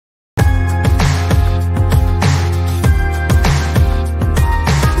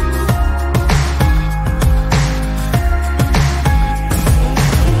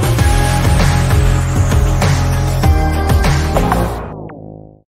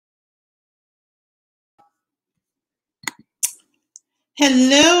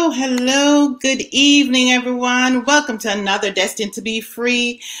Hello, hello. Good evening, everyone. Welcome to another Destined to Be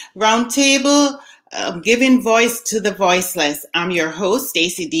Free Roundtable, giving voice to the voiceless. I'm your host,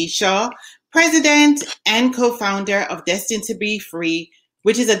 Stacey D. President and co-founder of Destined to Be Free,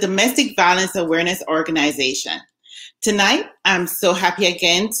 which is a domestic violence awareness organization. Tonight, I'm so happy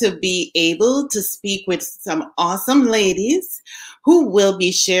again to be able to speak with some awesome ladies who will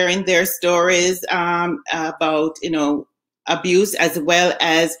be sharing their stories about, abuse, as well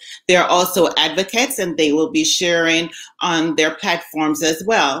as they're also advocates, and they will be sharing on their platforms as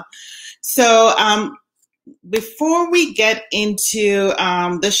well. So before we get into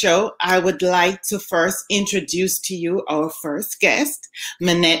the show, I would like to first introduce to you our first guest,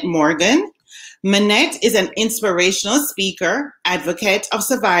 Manette Morgan. Manette is an inspirational speaker, advocate of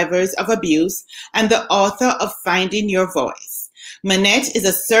survivors of abuse, and the author of Finding Your Voice. Manette is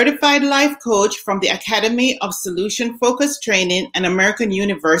a certified life coach from the Academy of Solution-Focused Training and American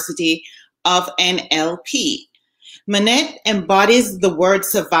University of NLP. Manette embodies the word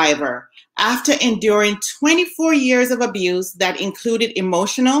survivor after enduring 24 years of abuse that included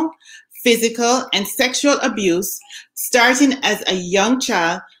emotional, physical, and sexual abuse. Starting as a young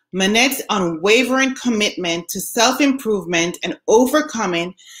child, Manette's unwavering commitment to self-improvement and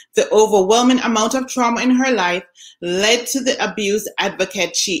overcoming the overwhelming amount of trauma in her life led to the abuse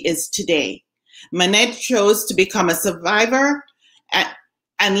advocate she is today. Manette chose to become a survivor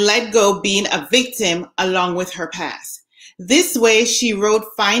and let go being a victim along with her past. This way, she wrote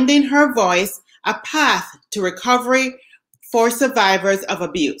Finding Her Voice, a path to recovery for survivors of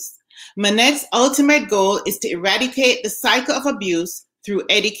abuse. Manette's ultimate goal is to eradicate the cycle of abuse through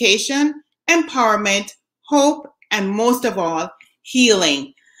education, empowerment, hope, and most of all,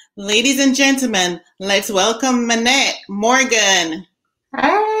 healing. Ladies and gentlemen, let's welcome Manette Morgan.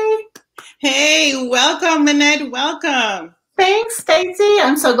 Hey. Hey, welcome, Manette. Welcome. Thanks, Stacey.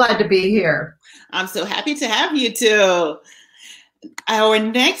 I'm so glad to be here. I'm so happy to have you too. Our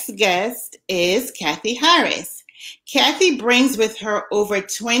next guest is Kathy Harris. Kathy brings with her over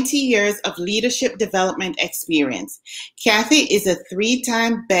 20 years of leadership development experience. Kathy is a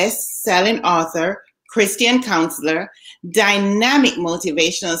 3-time best-selling author, Christian counselor, dynamic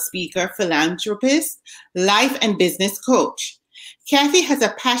motivational speaker, philanthropist, life and business coach. Kathy has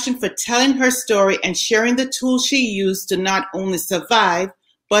a passion for telling her story and sharing the tools she used to not only survive,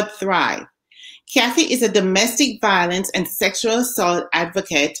 but thrive. Kathy is a domestic violence and sexual assault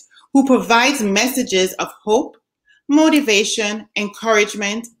advocate who provides messages of hope, motivation,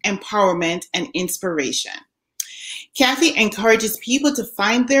 encouragement, empowerment, and inspiration. Kathy encourages people to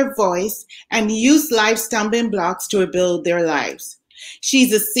find their voice and use life stumbling blocks to rebuild their lives.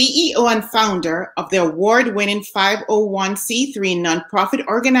 She's the CEO and founder of the award-winning 501c3 nonprofit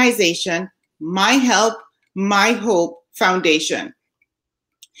organization, My Help, My Hope Foundation.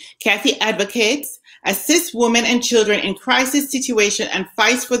 Kathy advocates, assists women and children in crisis situations, and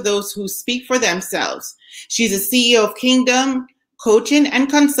fights for those who speak for themselves. She's a CEO of Kingdom Coaching and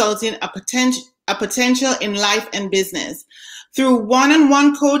Consulting, a potential in life and business. Through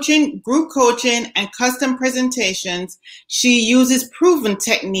one-on-one coaching, group coaching, and custom presentations, she uses proven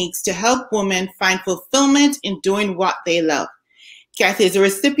techniques to help women find fulfillment in doing what they love. Kathy is a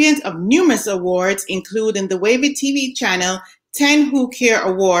recipient of numerous awards, including the Wavy TV channel 10 Who Care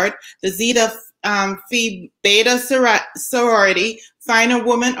Award, the Zeta Phi Beta Sorority Finer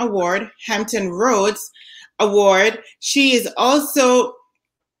Woman Award, Hampton Roads Award. She is also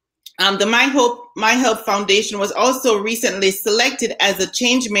the My Help Foundation was also recently selected as a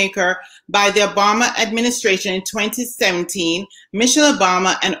change maker by the Obama administration in 2017, Michelle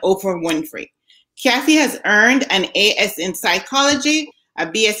Obama and Oprah Winfrey. Kathy has earned an AS in psychology, a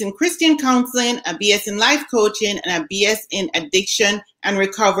BS in Christian counseling, a BS in life coaching, and a BS in addiction and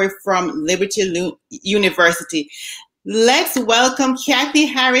recovery from Liberty University. Let's welcome Kathy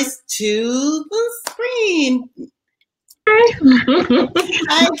Harris to the screen.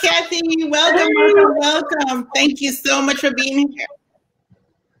 Hi, Kathy. Welcome. Thank you so much for being here.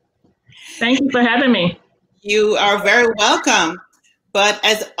 Thank you for having me. You are very welcome. But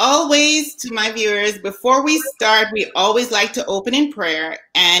as always, to my viewers, before we start, we always like to open in prayer.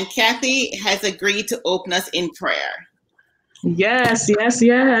 And Kathy has agreed to open us in prayer. Yes.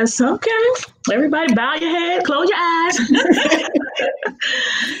 Okay. Everybody bow your head, close your eyes.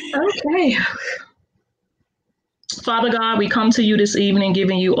 Okay. Father God, we come to you this evening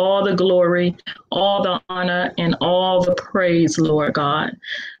giving you all the glory, all the honor, and all the praise, Lord God.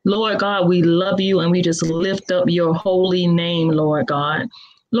 Lord God, we love you and we just lift up your holy name, Lord God.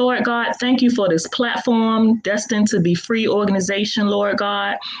 Lord God, thank you for this platform, destined to be free organization, Lord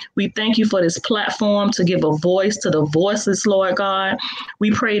God. We thank you for this platform to give a voice to the voiceless, Lord God.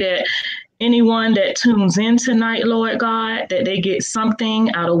 We pray that anyone that tunes in tonight, Lord God, that they get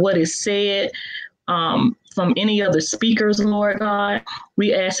something out of what is said, from any other speakers, Lord God.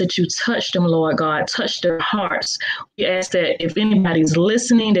 We ask that you touch them, Lord God, touch their hearts. We ask that if anybody's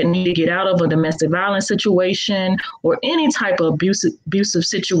listening that need to get out of a domestic violence situation or any type of abusive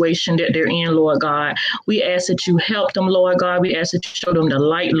situation that they're in, Lord God, we ask that you help them, Lord God. We ask that you show them the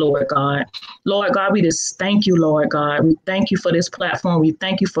light, Lord God. Lord God, we just thank you, Lord God. We thank you for this platform. We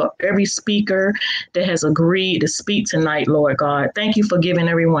thank you for every speaker that has agreed to speak tonight, Lord God. Thank you for giving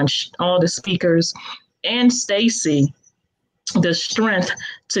everyone, all the speakers, and Stacey, the strength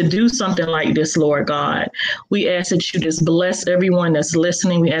to do something like this, Lord God. We ask that you just bless everyone that's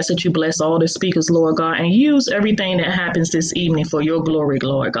listening. We ask that you bless all the speakers, Lord God, and use everything that happens this evening for your glory,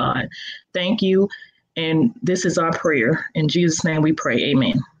 Lord God. Thank you. And this is our prayer. In Jesus' name we pray.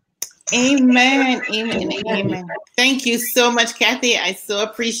 Amen. Amen. Amen. Amen. Thank you so much, Kathy. I so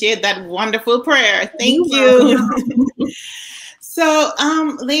appreciate that wonderful prayer. Thank you. So,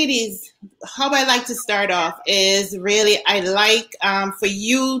 ladies, how I like to start off is really, I like for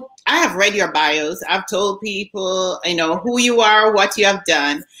you, I have read your bios. I've told people, who you are, what you have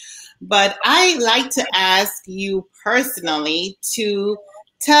done. But I like to ask you personally to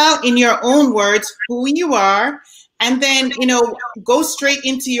tell in your own words who you are, and then, go straight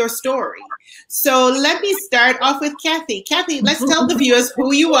into your story. So let me start off with Kathy. Kathy, let's tell the viewers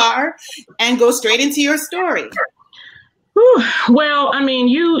who you are and go straight into your story. Well, I mean,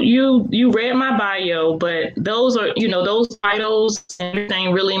 you read my bio, but those are, those titles and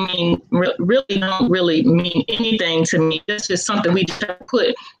everything really don't really mean anything to me. It's just something we just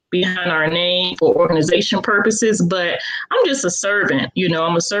put behind our name for organization purposes. But I'm just a servant,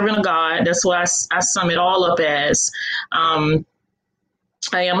 I'm a servant of God. That's what I sum it all up as.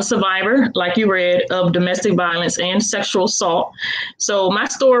 I am a survivor, like you read, of domestic violence and sexual assault. So my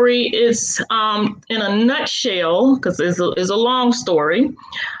story is, in a nutshell, because it's a long story,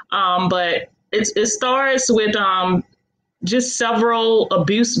 but it starts with just several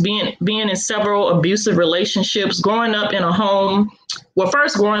being in several abusive relationships, growing up in a home. Well,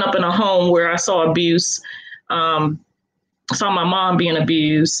 first growing up in a home where I saw abuse, saw my mom being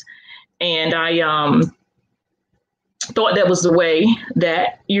abused, and I thought that was the way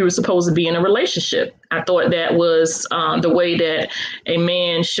that you were supposed to be in a relationship. I thought that was the way that a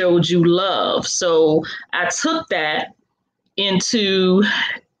man showed you love. So I took that into,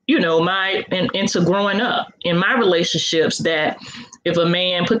 into growing up in my relationships, that if a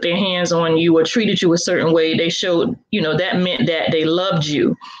man put their hands on you or treated you a certain way, they showed, that meant that they loved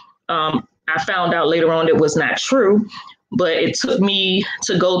you. I found out later on it was not true. But it took me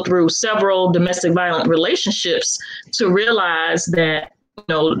to go through several domestic violent relationships to realize that,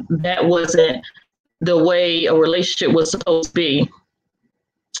 that wasn't the way a relationship was supposed to be.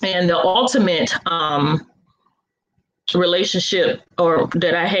 And the ultimate relationship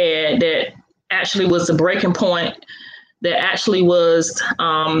that I had that actually was the breaking point, that actually was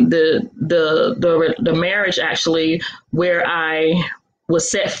the marriage actually, where I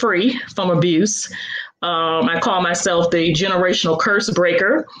was set free from abuse. I call myself the generational curse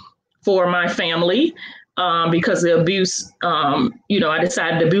breaker for my family, because the abuse, I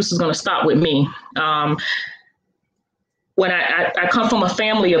decided the abuse was going to stop with me. When I come from a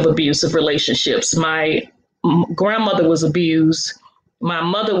family of abusive relationships, my grandmother was abused. My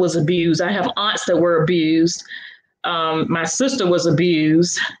mother was abused. I have aunts that were abused. My sister was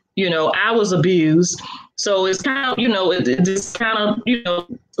abused. I was abused. So it's kind of, it just kind of, it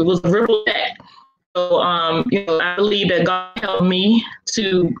was a ripple effect. So, I believe that God helped me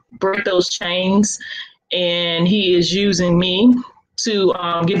to break those chains, and He is using me to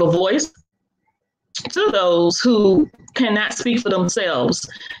give a voice to those who cannot speak for themselves,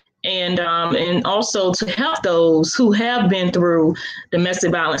 and also to help those who have been through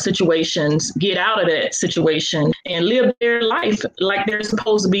domestic violence situations get out of that situation and live their life like they're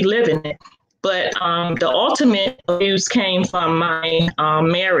supposed to be living it. But the ultimate abuse came from my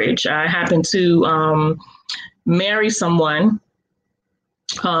marriage. I happened to marry someone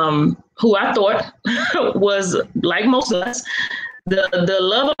who I thought was, like most of us, the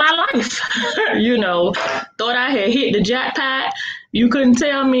love of my life. Thought I had hit the jackpot. You couldn't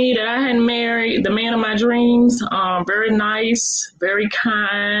tell me that I hadn't married the man of my dreams. Very nice, very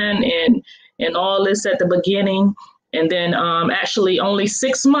kind, and all this at the beginning. And then actually only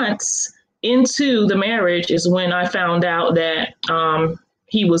 6 months into the marriage is when I found out that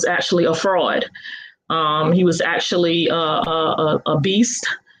he was actually a fraud. He was actually a beast.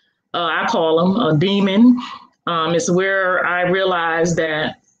 I call him a demon. It's where I realized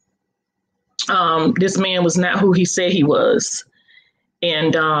that this man was not who he said he was.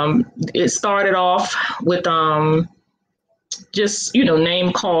 And it started off with just,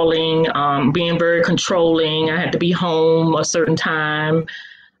 name calling, being very controlling. I had to be home a certain time.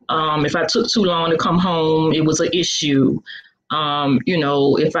 If I took too long to come home, it was an issue.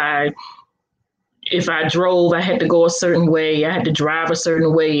 If I drove, I had to go a certain way. I had to drive a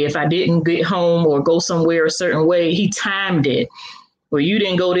certain way. If I didn't get home or go somewhere a certain way, he timed it. Well, you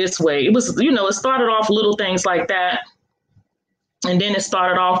didn't go this way. It was, it started off little things like that. And then it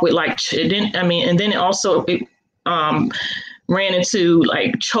started off with and then it also ran into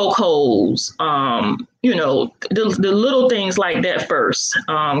like chokeholds, the little things like that first,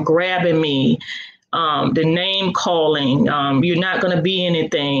 grabbing me, the name calling, you're not going to be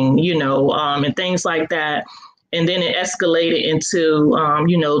anything, and things like that. And then it escalated into,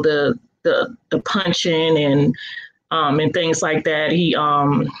 the punching and things like that. He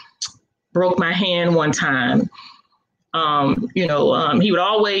broke my hand one time. He would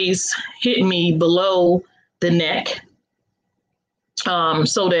always hit me below the neck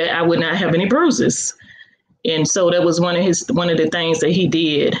so that I would not have any bruises. And so that was one of the things that he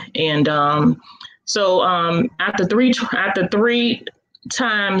did. And after three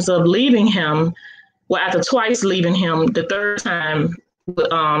times of leaving him, after twice leaving him, the third time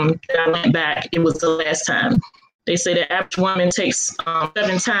that I went back, it was the last time. They say the average woman takes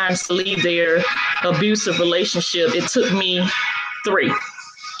 7 times to leave their abusive relationship. It took me 3.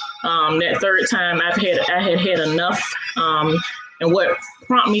 That third time, I had enough. And what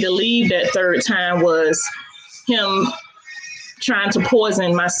prompted me to leave that third time was him trying to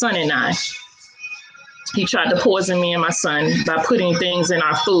poison my son and I. He tried to poison me and my son by putting things in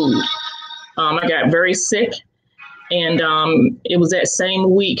our food. I got very sick. And it was that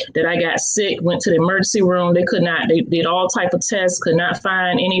same week that I got sick, went to the emergency room. They did all type of tests, could not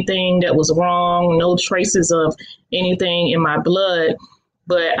find anything that was wrong, no traces of anything in my blood.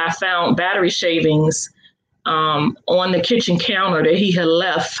 But I found battery shavings on the kitchen counter that he had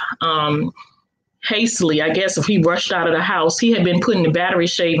left hastily. I guess if he rushed out of the house, he had been putting the battery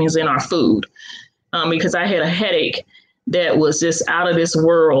shavings in our food because I had a headache that was just out of this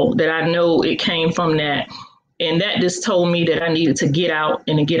world, that I know it came from that. And that just told me that I needed to get out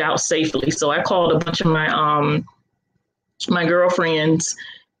and to get out safely. So I called a bunch of my my girlfriends,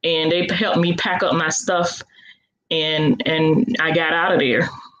 and they helped me pack up my stuff, and I got out of there.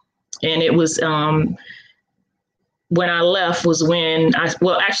 And it was when I left was when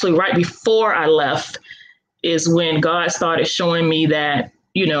actually right before I left is when God started showing me that,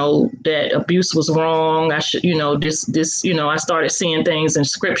 that abuse was wrong. I should, I started seeing things in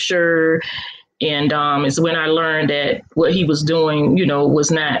scripture. And it's when I learned that what he was doing,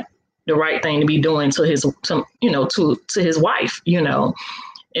 was not the right thing to be doing to his wife,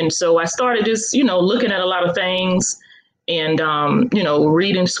 And so I started just, looking at a lot of things and,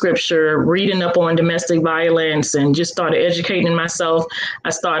 reading scripture, reading up on domestic violence, and just started educating myself. I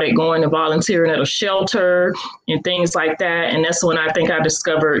started going to volunteering at a shelter and things like that. And that's when I think I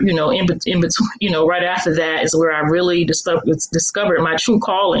discovered, in between, right after that is where I really discovered my true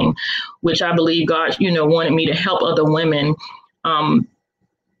calling, which I believe God, wanted me to help other women.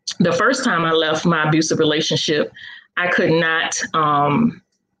 The first time I left my abusive relationship, I could not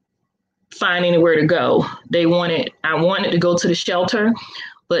find anywhere to go. I wanted to go to the shelter,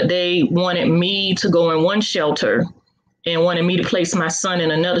 but they wanted me to go in one shelter and wanted me to place my son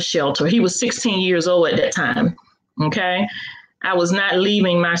in another shelter. He was 16 years old at that time. Okay. I was not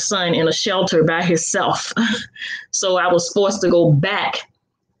leaving my son in a shelter by himself. So I was forced to go back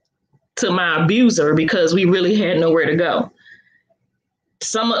to my abuser because we really had nowhere to go.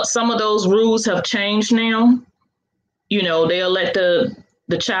 Some of those rules have changed now. They'll let the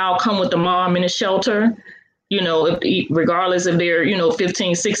child come with the mom in the shelter, regardless if they're,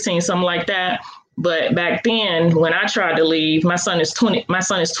 15, 16, something like that. But back then when I tried to leave, my son is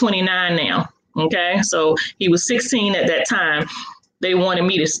 29 now. Okay. So he was 16 at that time. They wanted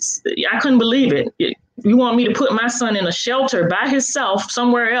me to, I couldn't believe it. You want me to put my son in a shelter by himself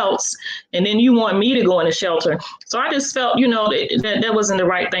somewhere else, and then you want me to go in a shelter. So I just felt, that wasn't the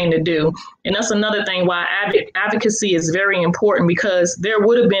right thing to do. And that's another thing why advocacy is very important, because there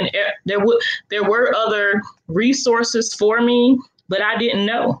were other resources for me, but I didn't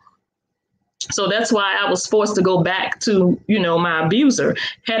know. So that's why I was forced to go back to, my abuser.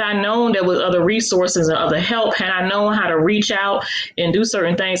 Had I known there was other resources and other help, had I known how to reach out and do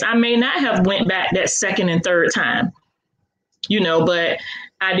certain things, I may not have went back that second and third time. but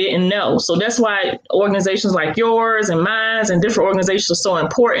I didn't know. So that's why organizations like yours and mine and different organizations are so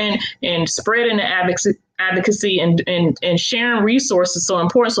important, and spreading the advocacy and sharing resources so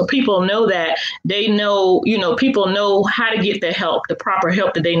important, so people know that they know, people know how to get the help, the proper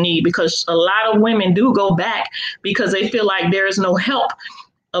help that they need, because a lot of women do go back because they feel like there is no help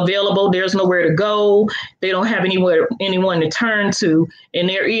available. There's nowhere to go. They don't have anyone to turn to. And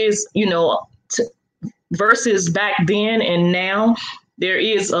there is, versus back then and now, there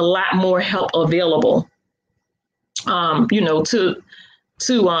is a lot more help available, to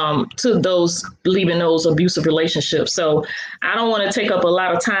those leaving those abusive relationships. So I don't want to take up a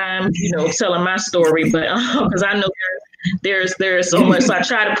lot of time, telling my story, but because I know there's so much. So I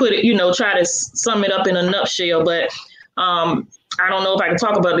try to put it, try to sum it up in a nutshell. But I don't know if I can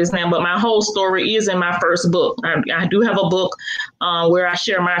talk about this now, but my whole story is in my first book. I do have a book where I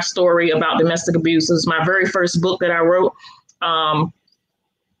share my story about domestic abuse. It's my very first book that I wrote.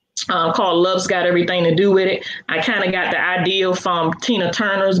 Called Love's Got Everything to Do With It. I kind of got the idea from Tina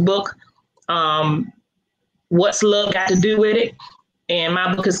Turner's book, What's Love Got to Do With It? And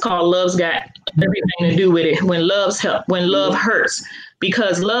my book is called Love's Got Everything to Do With It. When love hurts,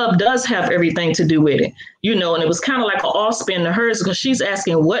 because love does have everything to do with it, and it was kind of like an off spin to hers, because she's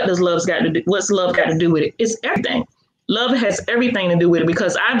asking, what's love got to do with it? It's everything. Love has everything to do with it,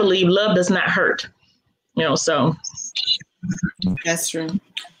 because I believe love does not hurt, so. That's true.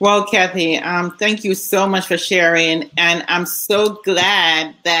 Well, Kathy, thank you so much for sharing. And I'm so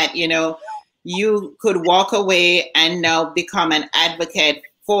glad that, you could walk away and now become an advocate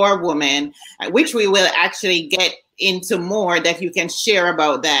for women, which we will actually get into more, that you can share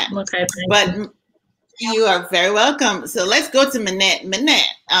about that. Okay. But you are very welcome. So let's go to Manette. Manette,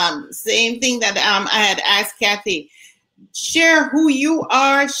 same thing that I had asked Kathy. Share who you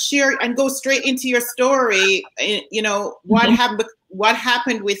are, share, and go straight into your story. What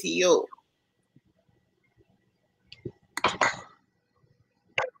happened with you?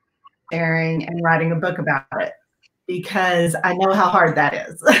 Sharing and writing a book about it, because I know how hard that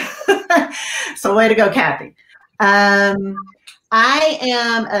is. So way to go, Kathy. I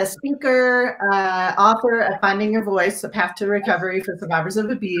am a speaker, author of Finding Your Voice, A Path to Recovery for Survivors of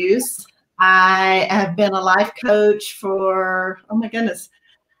Abuse. I have been a life coach for, oh my goodness,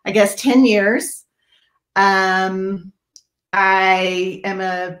 I guess 10 years. I am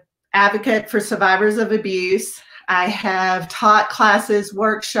an advocate for survivors of abuse. I have taught classes,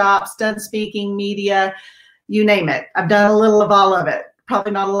 workshops, done speaking, media, you name it. I've done a little of all of it.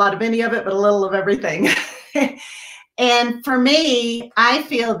 Probably not a lot of any of it, but a little of everything. And for me, I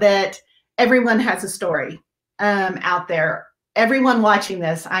feel that everyone has a story out there. Everyone watching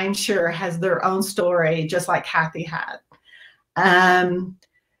this, I'm sure, has their own story, just like Kathy had.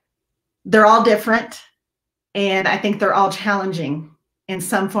 They're all different, and I think they're all challenging in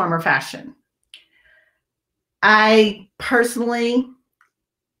some form or fashion. I personally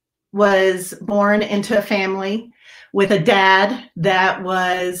was born into a family with a dad that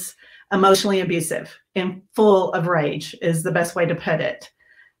was emotionally abusive and full of rage, is the best way to put it.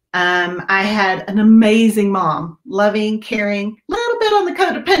 I had an amazing mom, loving, caring, a little bit on the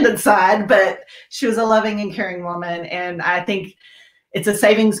codependent side, but she was a loving and caring woman. And I think it's a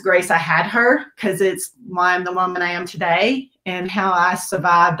savings grace I had her, because it's why I'm the woman I am today and how I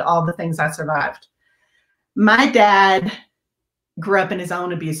survived all the things I survived. My dad grew up in his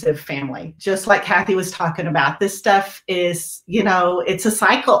own abusive family, just like Kathy was talking about. This stuff is, it's a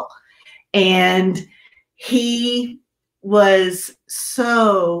cycle. And he was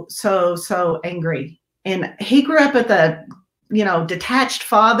so angry. And he grew up with a, detached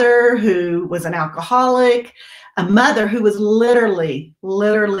father who was an alcoholic, a mother who was literally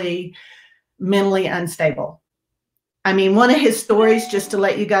mentally unstable. I mean, one of his stories, just to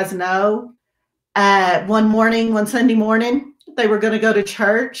let you guys know, one Sunday morning, they were going to go to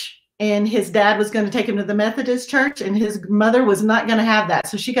church, and his dad was going to take him to the Methodist church, and his mother was not going to have that.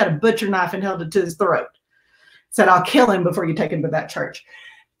 So she got a butcher knife and held it to his throat. Said, "I'll kill him before you take him to that church."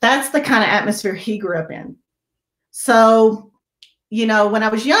 That's the kind of atmosphere he grew up in. So, when I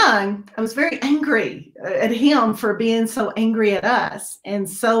was young, I was very angry at him for being so angry at us and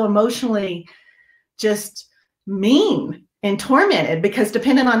so emotionally just mean and tormented, because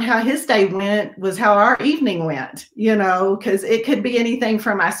depending on how his day went was how our evening went, because it could be anything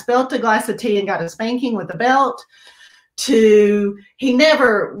from I spilt a glass of tea and got a spanking with a belt, to he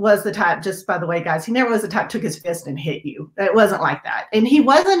never was the type, just by the way, guys, he never was the type took his fist and hit you. It wasn't like that. And he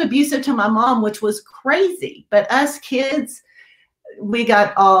wasn't abusive to my mom, which was crazy. But us kids, we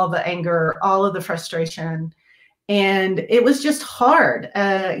got all the anger, all of the frustration. And it was just hard.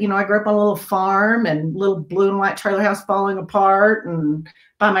 You know, I grew up on a little farm and little blue and white trailer house falling apart and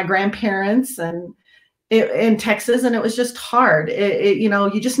by my grandparents and in Texas. And it was just hard. You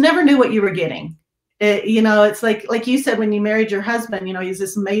know, you just never knew what you were getting. You know, it's like you said, when you married your husband, you know, he's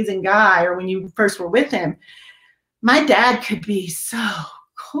this amazing guy, or when you first were with him, my dad could be so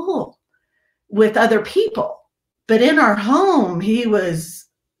cool with other people, but in our home, he was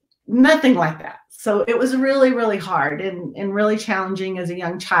nothing like that. So it was really, really hard and really challenging as a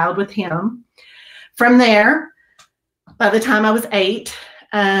young child with him. From there, by the time I was 8,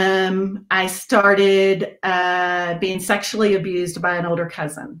 I started being sexually abused by an older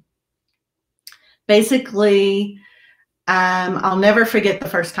cousin. Basically, I'll never forget the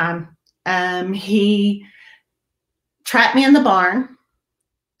first time. He trapped me in the barn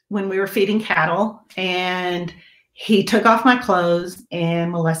when we were feeding cattle, and he took off my clothes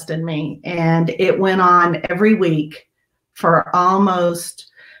and molested me. And it went on every week for almost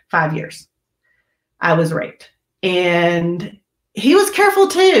 5 years. I was raped. And he was careful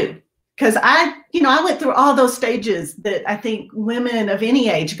too, because I went through all those stages that I think women of any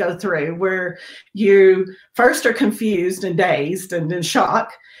age go through, where you first are confused and dazed and in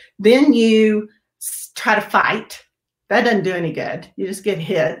shock. Then you try to fight. That doesn't do any good. You just get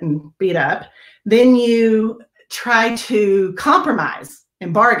hit and beat up. Then you try to compromise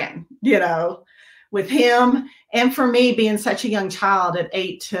and bargain, you know, with him. And for me, being such a young child at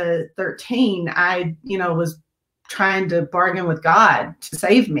 8 to 13, I, you know, was trying to bargain with God to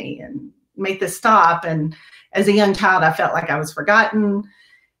save me and make this stop. And as a young child, I felt like I was forgotten.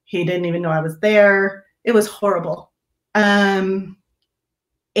 He didn't even know I was there. It was horrible. And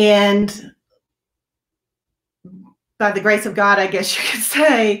by the grace of God, I guess you could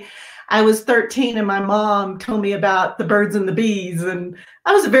say, I was 13 and my mom told me about the birds and the bees. And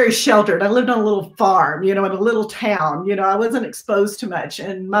I was very sheltered. I lived on a little farm, you know, in a little town. You know, I wasn't exposed to much.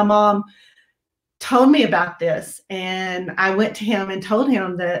 And my mom told me about this. And I went to him and told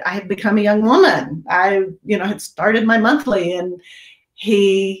him that I had become a young woman. I, you know, had started my monthly, and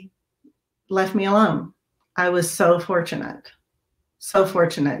he left me alone. I was so fortunate. So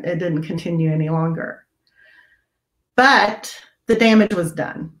fortunate it didn't continue any longer. But the damage was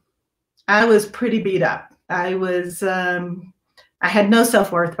done. I was pretty beat up. I was, I had no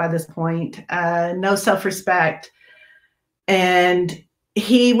self-worth by this point, no self-respect. And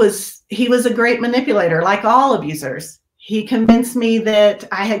he was a great manipulator, like all abusers. He convinced me that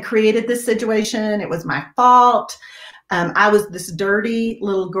I had created this situation. It was my fault. I was this dirty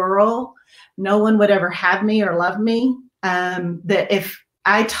little girl. No one would ever have me or love me. That if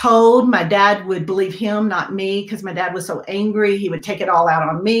I told, my dad would believe him, not me, because my dad was so angry. He would take it all out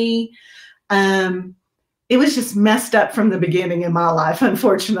on me. It was just messed up from the beginning in my life,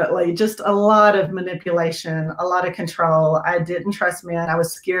 unfortunately. Just a lot of manipulation, a lot of control. I didn't trust men. I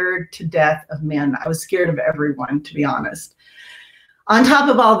was scared to death of men. I was scared of everyone, to be honest. On top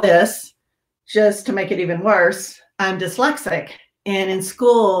of all this, just to make it even worse, I'm dyslexic. And in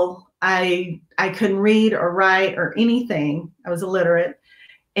school, I couldn't read or write or anything. I was illiterate.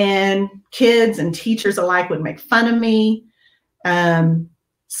 And kids and teachers alike would make fun of me.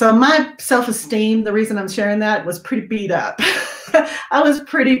 So my self-esteem, the reason I'm sharing that, was pretty beat up. I was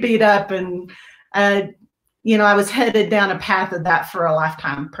pretty beat up, and you know, I was headed down a path of that for a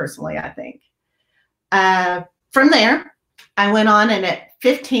lifetime, personally, I think. From there, I went on, and at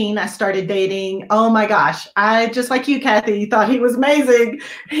 15, I started dating. Oh my gosh, I, just like you, Kathy, thought he was amazing.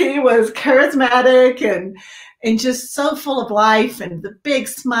 He was charismatic and just so full of life, and the big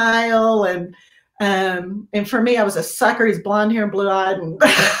smile, and for me, I was a sucker. He's blonde hair and blue eyed, and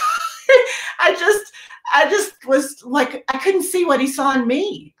I just was like, I couldn't see what he saw in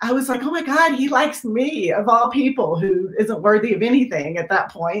me. I was like, oh my God, he likes me, of all people, who isn't worthy of anything at that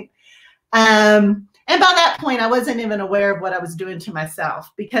point. And by that point, I wasn't even aware of what I was doing to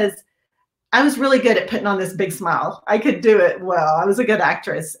myself, because I was really good at putting on this big smile. I could do it well. I was a good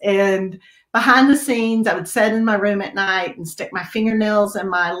actress. And behind the scenes, I would sit in my room at night and stick my fingernails in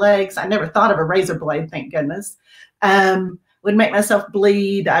my legs. I never thought of a razor blade, thank goodness. Would make myself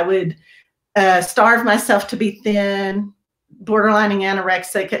bleed. I would starve myself to be thin, borderlining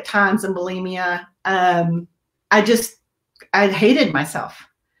anorexic at times, and bulimia. I hated myself.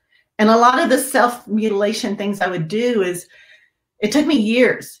 And a lot of the self-mutilation things I would do is, it took me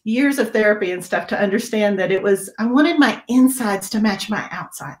years of therapy and stuff to understand that it was, I wanted my insides to match my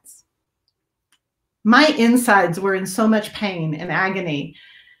outsides. My insides were in so much pain and agony.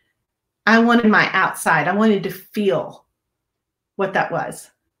 I wanted my outside. I wanted to feel what that was.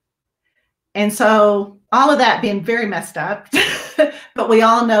 And so all of that being very messed up, but we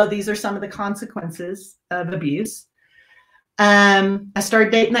all know these are some of the consequences of abuse. I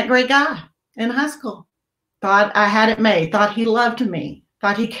started dating that great guy in high school. Thought I had it made, thought he loved me,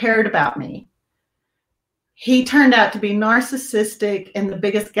 thought he cared about me. He turned out to be narcissistic and the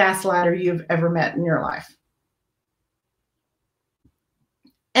biggest gaslighter you've ever met in your life.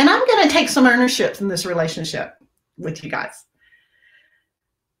 And I'm going to take some ownership in this relationship with you guys.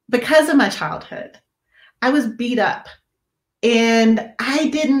 Because of my childhood, I was beat up. And I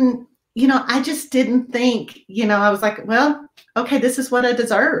didn't, I just didn't think, I was like, well, okay, this is what I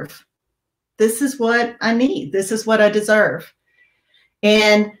deserve. This is what I need. This is what I deserve.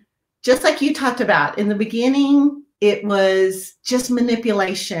 And just like you talked about in the beginning, it was just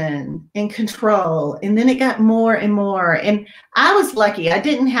manipulation and control. And then it got more and more. And I was lucky. I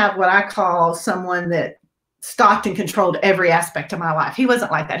didn't have what I call someone that stalked and controlled every aspect of my life. He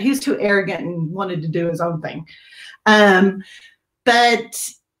wasn't like that. He was too arrogant and wanted to do his own thing. But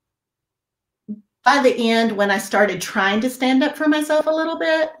by the end, when I started trying to stand up for myself a little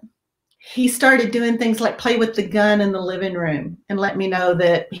bit, he started doing things like play with the gun in the living room and let me know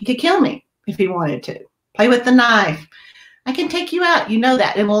that he could kill me if he wanted to. Play with the knife. I can take you out,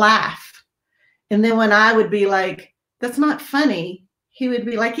 that, and laugh. And then when I would be like, that's not funny, he would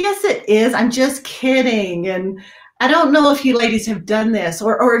be like, yes, it is. I'm just kidding. And I don't know if you ladies have done this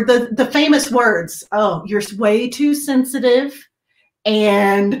or the famous words, oh, you're way too sensitive.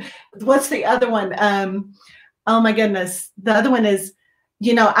 And what's the other one? Oh my goodness. The other one is,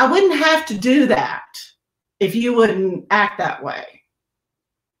 I wouldn't have to do that if you wouldn't act that way.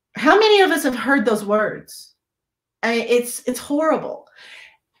 How many of us have heard those words? It's horrible.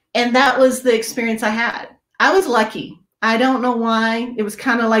 And that was the experience I had. I was lucky. I don't know why. It was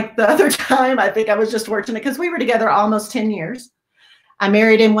kind of like the other time. I think I was just fortunate because we were together almost 10 years. I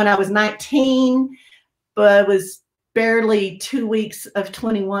married him when I was 19, but it was barely 2 weeks of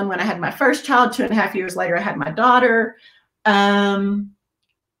 21 when I had my first child. 2.5 years later, I had my daughter.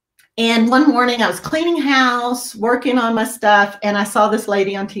 And one morning I was cleaning house, working on my stuff, and I saw this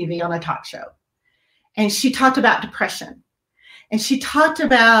lady on TV on a talk show. And she talked about depression. And she talked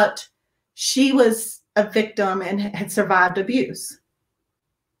about she was a victim and had survived abuse.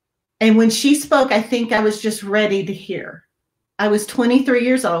 And when she spoke, I think I was just ready to hear. I was 23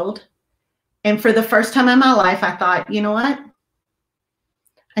 years old. And for the first time in my life, I thought, you know what?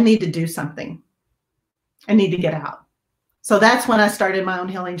 I need to do something. I need to get out. So that's when I started my own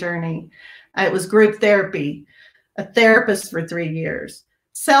healing journey. It was group therapy, a therapist for 3 years,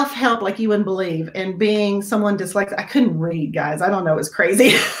 self-help like you wouldn't believe, and being someone dyslexic. I couldn't read, guys. I don't know. It was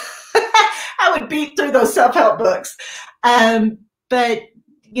crazy. I would beat through those self-help books. But,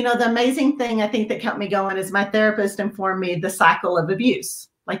 the amazing thing I think that kept me going is my therapist informed me the cycle of abuse,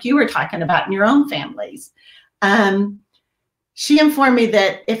 like you were talking about in your own families. She informed me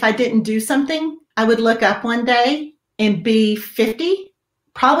that if I didn't do something, I would look up one day and be 50,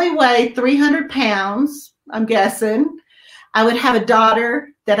 probably weigh 300 pounds, I'm guessing. I would have a daughter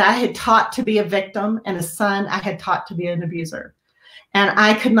that I had taught to be a victim and a son I had taught to be an abuser. And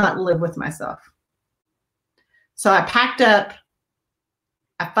I could not live with myself. So I packed up.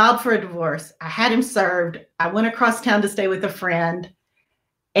 I filed for a divorce. I had him served. I went across town to stay with a friend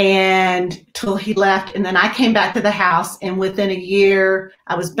and till he left. And then I came back to the house, and within a year,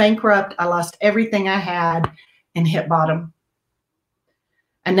 I was bankrupt. I lost everything I had and hit bottom.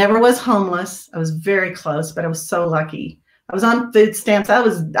 I never was homeless. I was very close, but I was so lucky. I was on food stamps. I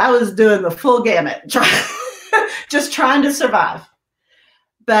was doing the full gamut, just trying to survive.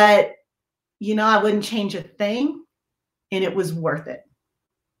 But, I wouldn't change a thing, and it was worth it.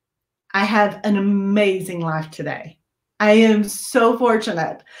 I have an amazing life today. I am so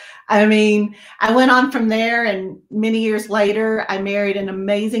fortunate. I mean, I went on from there, and many years later, I married an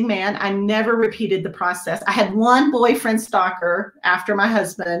amazing man. I never repeated the process. I had one boyfriend stalker after my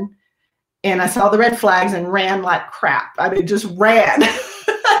husband, and I saw the red flags and ran like crap. I mean, just ran.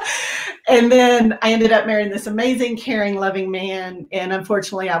 And then I ended up marrying this amazing, caring, loving man. And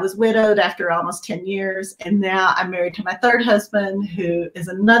unfortunately, I was widowed after almost 10 years. And now I'm married to my third husband, who is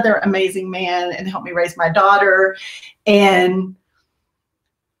another amazing man and helped me raise my daughter. And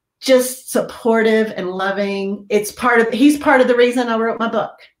just supportive and loving. He's part of the reason I wrote my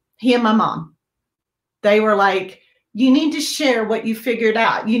book. He and my mom. They were like, you need to share what you figured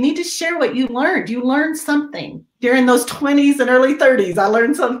out. You need to share what you learned. You learned something. During those 20s and early 30s, I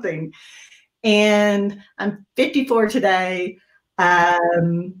learned something. And I'm 54 today. I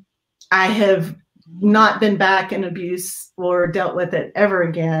have not been back in abuse or dealt with it ever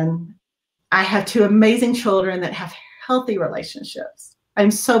again. I have 2 amazing children that have healthy relationships. I'm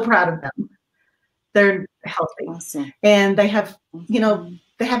so proud of them. They're healthy. Awesome. And they have,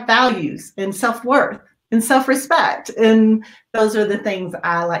 they have values and self-worth and self-respect. And those are the things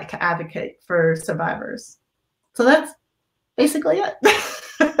I like to advocate for survivors. So that's basically it.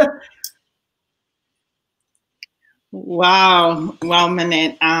 Wow. Wow,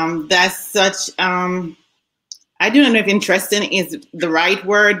 Manette. That's such, I don't know if interesting is the right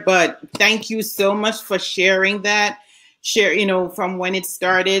word, but thank you so much for sharing that. Share, from when it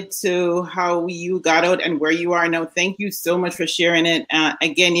started to how you got out and where you are now. Thank you so much for sharing it.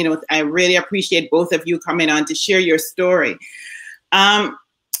 Again, I really appreciate both of you coming on to share your story.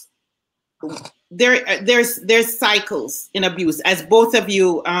 There's cycles in abuse, as both of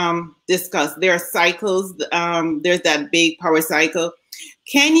you discussed. There are cycles. There's that big power cycle.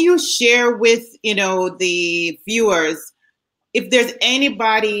 Can you share with the viewers, if there's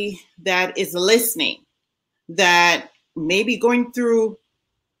anybody that is listening that may be going through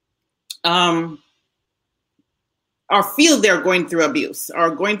or feel they're going through abuse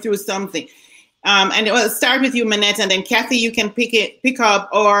or going through something? And I'll start with you, Manette, and then Kathy, you can pick up,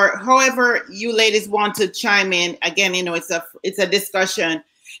 or however you ladies want to chime in. Again, it's a discussion.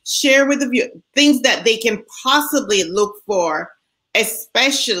 Share with the view things that they can possibly look for,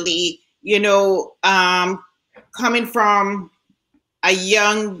 especially coming from a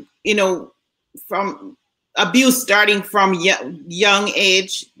young, from abuse starting from young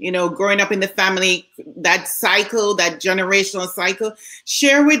age, growing up in the family, that cycle, that generational cycle.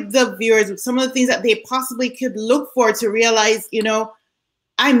 Share with the viewers some of the things that they possibly could look for to realize,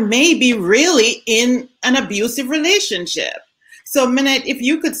 I may be really in an abusive relationship. So Manette, if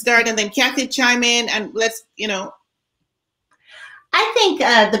you could start, and then Kathy chime in, and let's, I think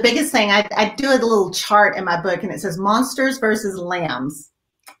the biggest thing, I do a little chart in my book, and it says monsters versus lambs.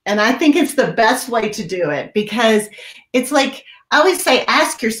 And I think it's the best way to do it, because it's like, I always say,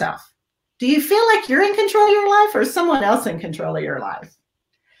 ask yourself, do you feel like you're in control of your life, or is someone else in control of your life?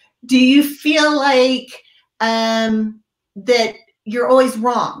 Do you feel like that you're always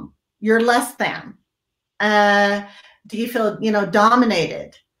wrong? You're less than? Do you feel,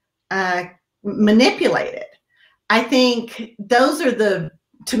 dominated, manipulated? I think those are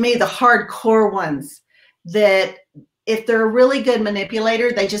to me, the hardcore ones that, if they're a really good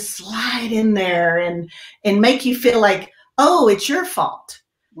manipulator, they just slide in there and make you feel like, oh, it's your fault.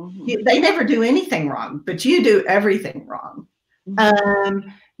 Mm-hmm. They never do anything wrong, but you do everything wrong. Mm-hmm.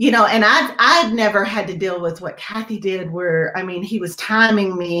 And I've never had to deal with what Kathy did, where, he was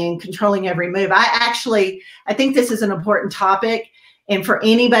timing me and controlling every move. I think this is an important topic. And for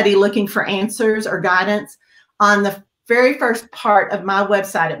anybody looking for answers or guidance, on the very first part of my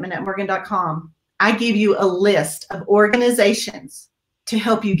website at ManetteMorgan.com, I give you a list of organizations to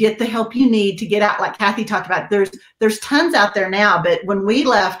help you get the help you need to get out. Like Kathy talked about, there's tons out there now, but when we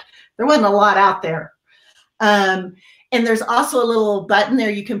left, there wasn't a lot out there. And there's also a little button there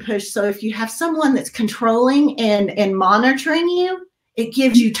you can push. So if you have someone that's controlling and monitoring you, it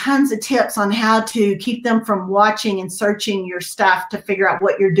gives you tons of tips on how to keep them from watching and searching your stuff to figure out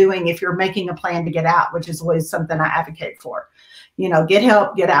what you're doing if you're making a plan to get out, which is always something I advocate for. Get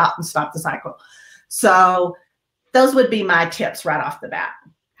help, get out, and stop the cycle. So those would be my tips right off the bat.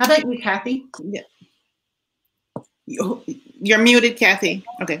 How about you, Kathy? Yeah. You're muted, Kathy.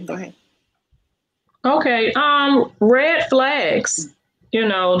 Okay, go ahead. Okay. Red flags. There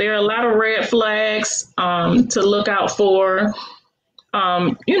are a lot of red flags to look out for.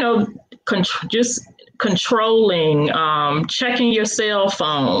 Just controlling, checking your cell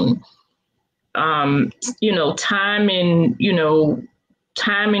phone,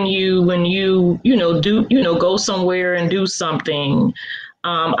 timing you when you go somewhere and do something.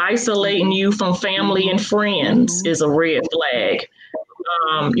 Isolating you from family and friends is a red flag.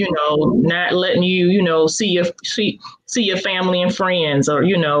 Not letting you, see your family and friends, or,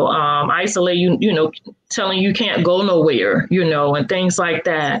 isolate you, telling you can't go nowhere, and things like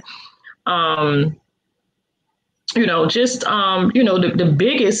that. The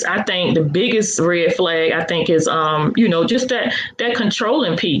biggest, I think the biggest red flag, I think, is, just that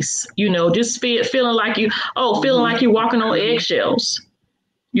controlling piece, just feeling like you're walking on eggshells.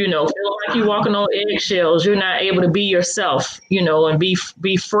 Feeling like you're walking on eggshells, you're not able to be yourself, and be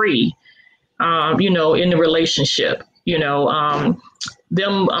free, in the relationship,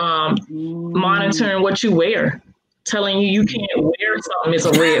 them monitoring what you wear, telling you can't wear something is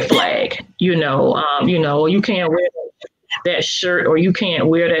a red flag, you can't wear that shirt, or you can't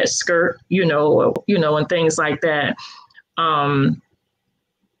wear that skirt, and things like that.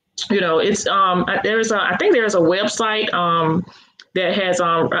 It's I think there's a website, that has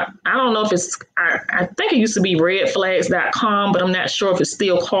I don't know if it's I think it used to be redflags.com, but I'm not sure if it's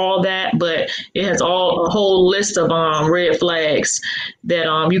still called that, but it has a whole list of red flags that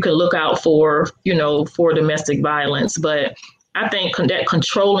you can look out for, you know, for domestic violence. But I think that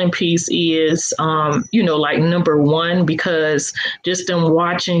controlling piece is, you know, like number one, because just them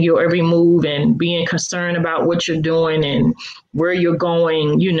watching your every move and being concerned about what you're doing and where you're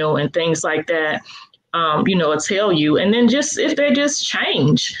going, you know, and things like that, you know, it'll tell you. And then just if they just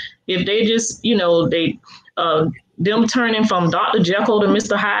change, if they just, you know, them turning from Dr. Jekyll to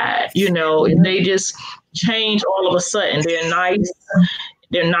Mr. Hyde, you know, if they just change all of a sudden, they're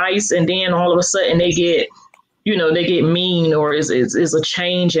nice, and then all of a sudden they get, you know, they get mean, or is a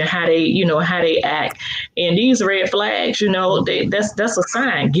change in how they, you know, how they act. And these red flags, you know, that's a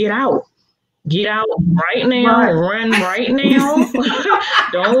sign. Get out right now, run right now.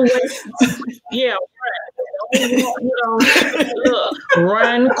 Don't wait. Yeah, you know, look,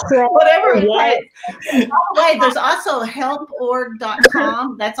 run, crawl, whatever. walk. By the way, there's also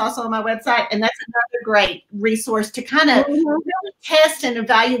helporg.com. That's also on my website, and that's another great resource to kind of really test and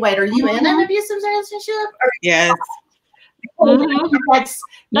evaluate. Are you in an abusive relationship? Yes. That's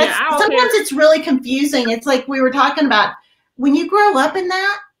sometimes it's really confusing. It's like we were talking about, when you grow up in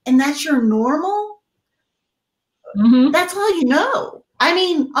that and that's your normal, that's all you know. I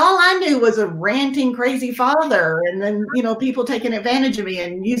mean, all I knew was a ranting, crazy father, and then, you know, people taking advantage of me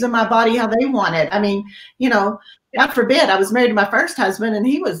and using my body how they wanted. I mean, you know, God forbid, I was married to my first husband and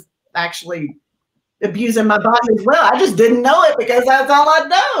he was actually abusing my body as well. I just didn't know it because that's all I'd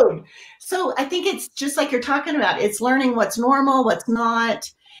known. So I think it's just like you're talking about. It's learning what's normal, what's not,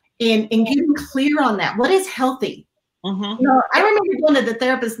 and getting clear on that. What is healthy? You know, I remember going to the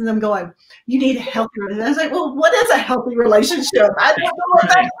therapist and them going, "You need a healthy relationship." I was like, "Well, what is a healthy relationship? I don't know what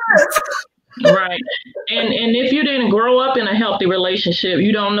that is." Right. And if you didn't grow up in a healthy relationship,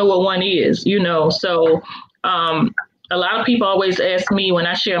 you don't know what one is, you know. So a lot of people always ask me when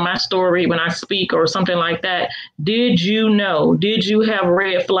I share my story, when I speak or something like that, did you know? Did you have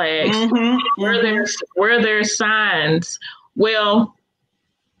red flags? Were there signs? Well,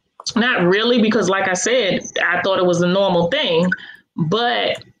 not really, because like I said, I thought it was a normal thing.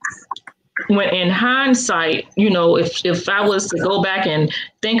 But when in hindsight, you know, if I was to go back and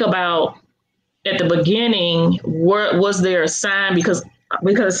think about at the beginning, was there a sign? Because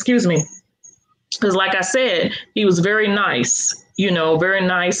excuse me, because like I said, he was very nice, you know, very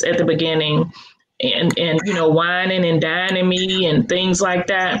nice at the beginning, and you know, whining and dining me and things like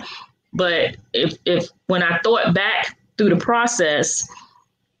that. But if when I thought back through the process,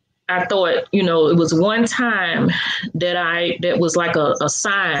 I thought, you know, it was one time that was like a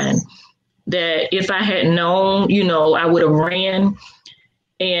sign that if I had known, you know, I would have ran.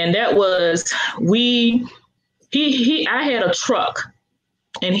 And that was I had a truck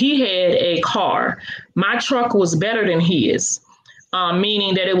and he had a car. My truck was better than his,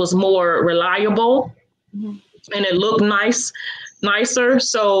 meaning that it was more reliable and it looked nicer.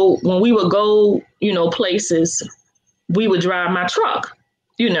 So when we would go, you know, places, we would drive my truck.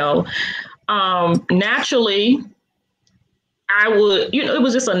 You know, naturally, I would, you know, it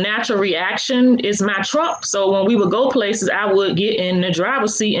was just a natural reaction. It's my truck. So when we would go places, I would get in the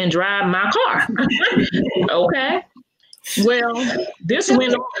driver's seat and drive my car. Okay. Well, this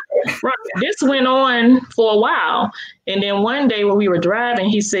went on for a while. And then one day when we were driving,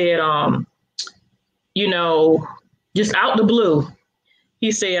 he said, you know, just out the blue,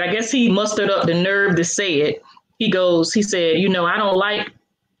 he said, I guess he mustered up the nerve to say it. He said, you know, I don't like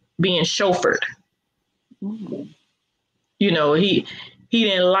being chauffeured. You know, he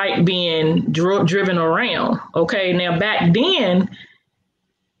didn't like being driven around. Okay. Now back then,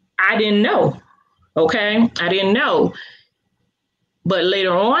 I didn't know. Okay. I didn't know. But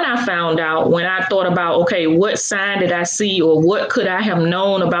later on, I found out when I thought about, okay, what sign did I see or what could I have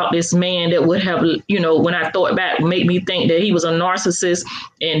known about this man that would have, you know, when I thought back, make me think that he was a narcissist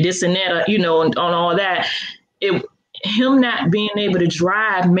and this and that, you know, and on all that. Him not being able to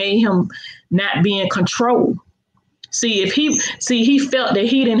drive made him not be in control. He felt that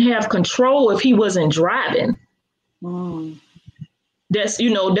he didn't have control if he wasn't driving. That's, you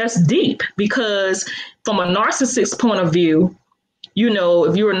know, that's deep, because from a narcissist point of view, you know,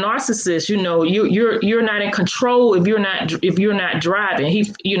 if you're a narcissist, you know, you're not in control if you're not driving.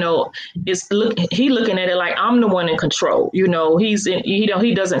 He, you know, he looking at it like I'm the one in control. You know, he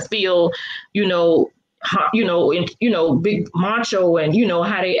doesn't feel, you know, big macho and, you know,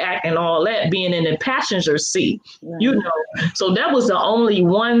 how they act and all that, being in the passenger seat, right. You know, so that was the only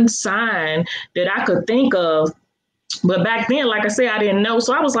one sign that I could think of But back then, like I said, I didn't know.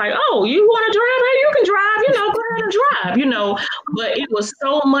 So I was like, oh, you want to drive? Hey, you can drive, go ahead and drive. But it was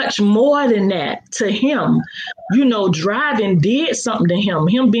so much more than that to him. Driving did something to him.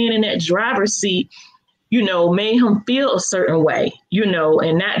 Him being in that driver's seat, made him feel a certain way,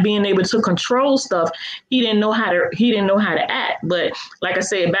 and not being able to control stuff. He didn't know how to act. But like I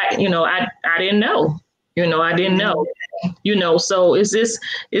said, back, I didn't know. I didn't know. So is this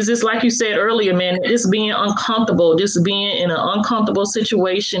like you said earlier, man, just being uncomfortable, just being in an uncomfortable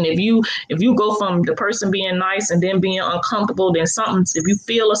situation. If you go from the person being nice and then being uncomfortable, then if you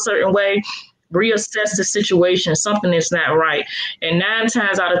feel a certain way, reassess the situation, something is not right. And 9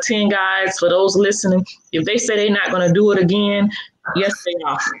 times out of 10, guys, for those listening, if they say they're not going to do it again, yes, they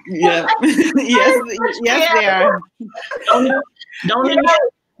are. Yeah. yes, they are. Don't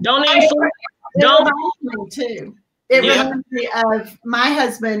too. It reminds me of my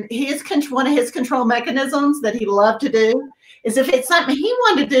husband. One of his control mechanisms that he loved to do is if it's something he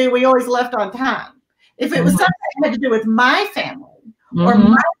wanted to do, we always left on time. If it was something that had to do with my family or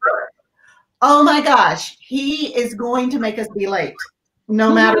my work, oh my gosh, he is going to make us be late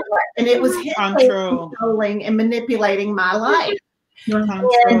no matter what. And it was him controlling and manipulating my life.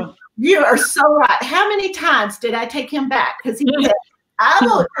 And you are so right. How many times did I take him back? Because he said, I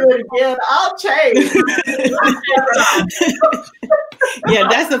won't do it again. I'll change. Yeah,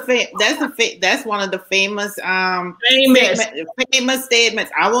 that's one of the famous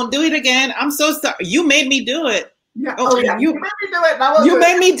statements. I won't do it again. I'm so sorry. You made me do it. Yeah. You made me do it. You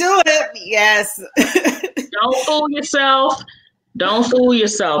made me do it. Yes. Don't fool yourself. Don't fool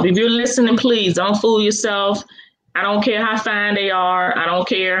yourself. If you're listening, please don't fool yourself. I don't care how fine they are. I don't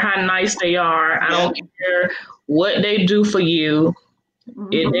care how nice they are. I don't care what they do for you.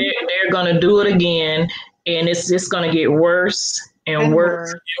 They're going to do it again, and it's just going to get worse and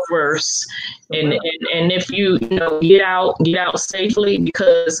worse and worse. And if you get out safely,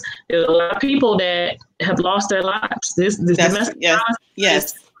 because there's a lot of people that have lost their lives. This domestic violence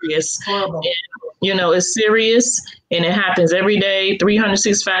is serious. Horrible. And, it's serious, and it happens every day,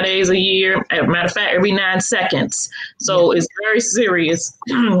 365 days a year. As a matter of fact, every 9 seconds. So it's very serious,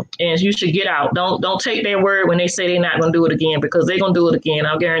 and you should get out. Don't take their word when they say they're not going to do it again, because they're going to do it again.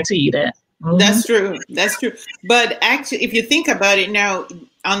 I'll guarantee you that. Mm-hmm. That's true. That's true. But actually, if you think about it now,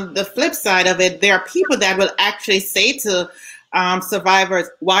 on the flip side of it, there are people that will actually say to survivors,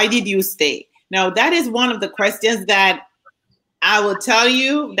 why did you stay? Now, that is one of the questions that I will tell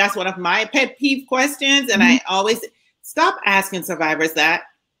you, that's one of my pet peeve questions. And I always stop asking survivors that.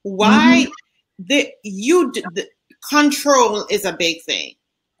 Why? The control is a big thing.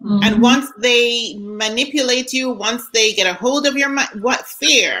 And once they manipulate you, once they get a hold of your mind, what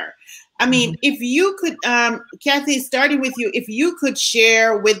fear? I mean, if you could, Kathy, starting with you, if you could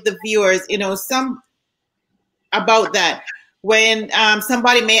share with the viewers, some about that, when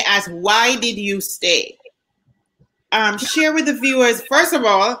somebody may ask, why did you stay? Share with the viewers, first of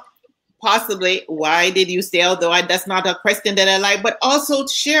all, possibly, why did you stay? Although that's not a question that I like, but also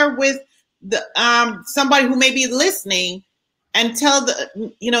share with the somebody who may be listening and tell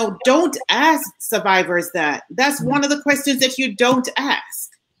don't ask survivors that. That's one of the questions that you don't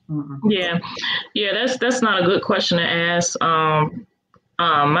ask. Yeah, that's not a good question to ask.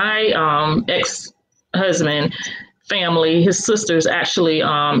 My ex-husband family, his sisters actually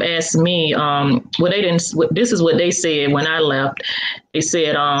asked me, this is what they said when I left. They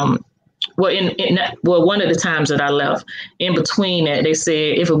said, one of the times that I left, in between that, they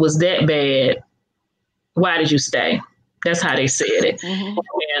said, if it was that bad, why did you stay? That's how they said it. And,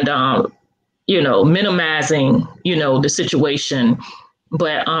 minimizing, the situation.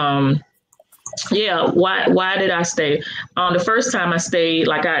 But, why did I stay? The first time I stayed,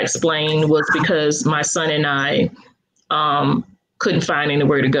 like I explained, was because my son and I couldn't find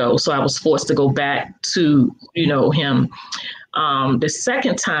anywhere to go. So I was forced to go back to, him. The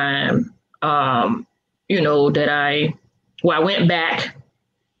second time, that I went back.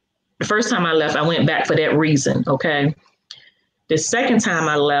 The first time I left, I went back for that reason. Okay. The second time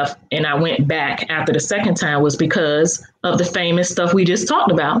I left and I went back after the second time was because of the famous stuff we just talked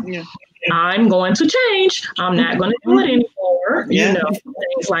about. Yeah. I'm going to change. I'm not going to do it anymore.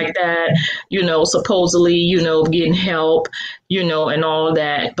 Things like that, supposedly, getting help, and all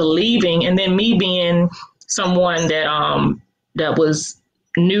that, believing. And then me being someone that was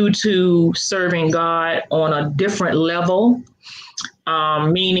new to serving God on a different level,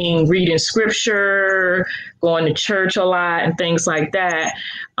 meaning reading scripture, going to church a lot and things like that.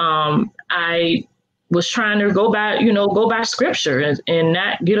 I was trying to go by scripture and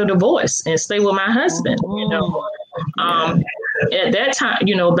not get a divorce and stay with my husband, at that time,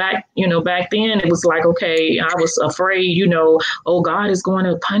 back then it was like, okay, I was afraid, oh, God is going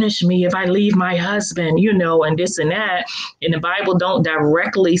to punish me if I leave my husband, and this and that. And the Bible don't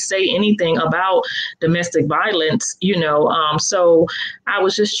directly say anything about domestic violence, so I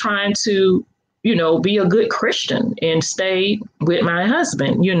was just trying to be a good Christian and stay with my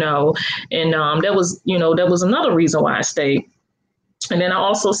husband, and that was another reason why I stayed. And then I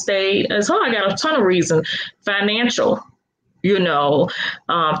also stayed, so I got a ton of reasons, financial, financial,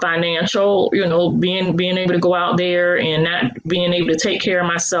 being able to go out there and not being able to take care of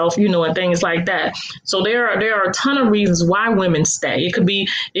myself, and things like that. So there are a ton of reasons why women stay. It could be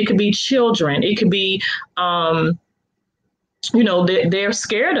children. It could be, they're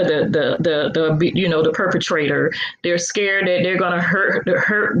scared of the perpetrator. They're scared that they're going to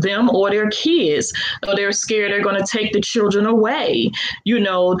hurt them or their kids, or they're scared they're going to take the children away.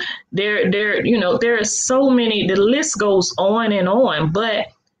 There are so many, the list goes on and on, but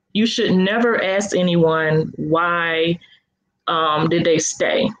you should never ask anyone why did they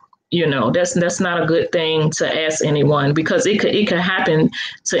stay. That's not a good thing to ask anyone, because it could happen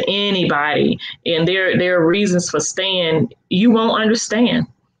to anybody. And there are reasons for staying. You won't understand.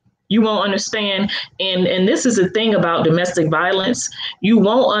 And this is the thing about domestic violence. You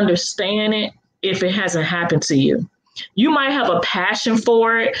won't understand it if it hasn't happened to you. You might have a passion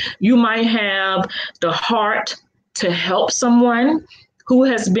for it. You might have the heart to help someone who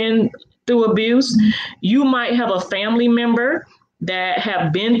has been through abuse. You might have a family member that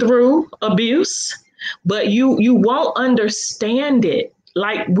have been through abuse, but you won't understand it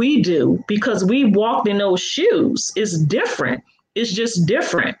like we do, because we walked in those shoes. It's different. It's just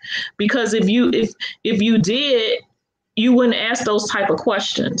different, because if you did, you wouldn't ask those type of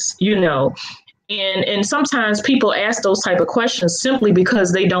questions, and sometimes people ask those type of questions simply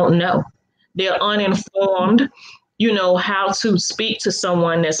because they don't know. They're uninformed, how to speak to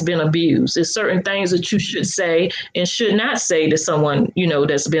someone that's been abused. There's certain things that you should say and should not say to someone,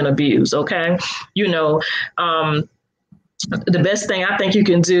 that's been abused. Okay. The best thing I think you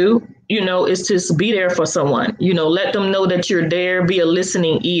can do, is just be there for someone, let them know that you're there, be a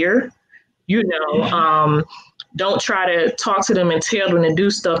listening ear, don't try to talk to them and tell them to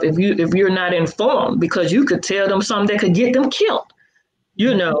do stuff if you're not informed, because you could tell them something that could get them killed.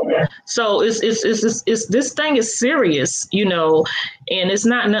 So it's this thing is serious, and it's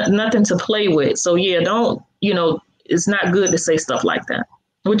not nothing to play with. So yeah, don't, it's not good to say stuff like that.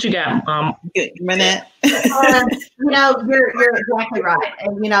 What you got, Manette? You're exactly right.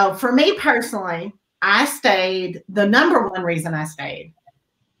 And for me personally, I stayed. The number one reason I stayed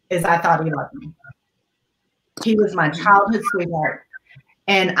is I thought he loved me. He was my childhood sweetheart,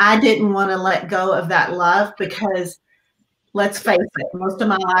 and I didn't want to let go of that love, because let's face it, most of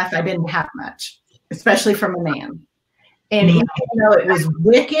my life I didn't have much, especially from a man. And even though it was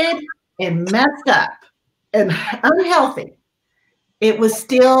wicked and messed up and unhealthy, it was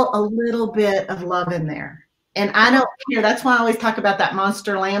still a little bit of love in there. And I don't care. That's why I always talk about that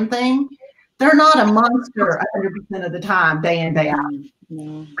monster lamb thing. They're not a monster 100% of the time, day in, day out.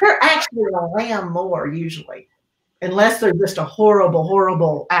 No. They're actually a lamb more usually, unless they're just a horrible,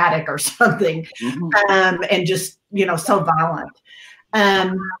 horrible addict or something, and just, so violent.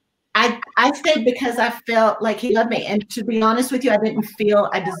 I stayed because I felt like he loved me. And to be honest with you, I didn't feel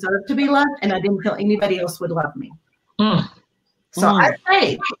I deserved to be loved, and I didn't feel anybody else would love me. So I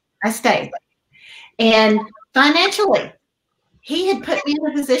stayed. And financially, he had put me in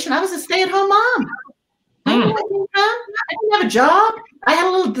a position, I was a stay-at-home mom. I didn't have a job. I had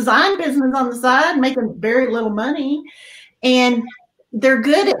a little design business on the side, making very little money. And they're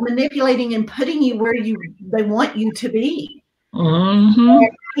good at manipulating and putting you where they want you to be. And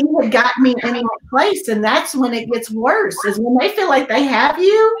he had got me in that place, and that's when it gets worse, is when they feel like they have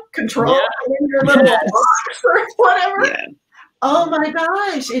you controlled in your little box or whatever. Yeah. Oh my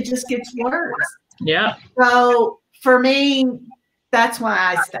gosh, it just gets worse. Yeah. So for me, that's why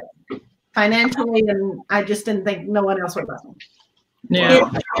I stayed financially, and I just didn't think no one else would love me. Yeah.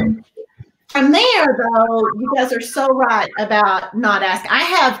 From there, though, you guys are so right about not asking. I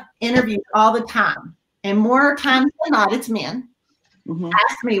have interviews all the time, and more times than not, it's men.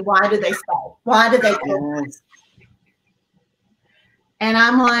 Ask me, why do they stay? Why do they go? And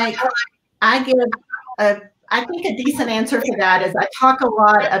I'm like, I think a decent answer for that is I talk a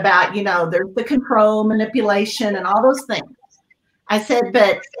lot about, there's the control, manipulation, and all those things. I said,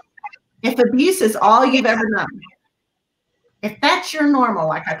 but if abuse is all you've ever known, if that's your normal,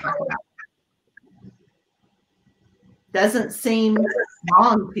 like I talk about, doesn't seem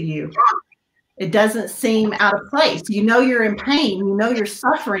wrong to you. It doesn't seem out of place. You're in pain. You're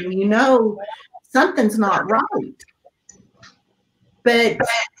suffering. Something's not right. but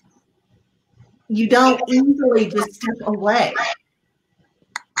you don't easily just step away.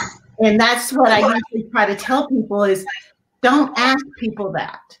 And that's what I usually try to tell people is don't ask people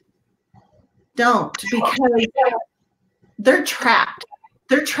that. Don't, because they're trapped.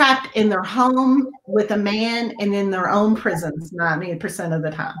 They're trapped in their home with a man and in their own prisons 90% of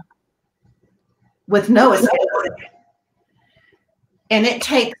the time with no escape. And it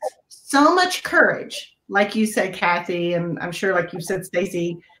takes so much courage, like you said, Kathy, and I'm sure like you said,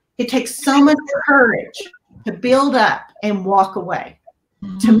 Stacey, it takes so much courage to build up and walk away,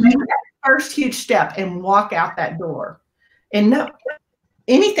 to make that first huge step and walk out that door. And no,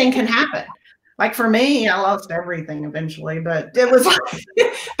 anything can happen. Like for me, I lost everything eventually, but it was,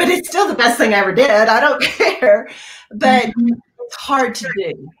 but it's still the best thing I ever did. I don't care, but it's hard to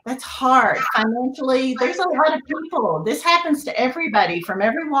do. That's hard. Financially, there's a lot of people. This happens to everybody from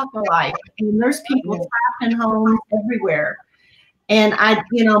every walk of life. And there's people trapped in homes everywhere. And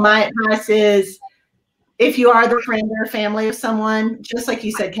my advice is, if you are the friend or family of someone, just like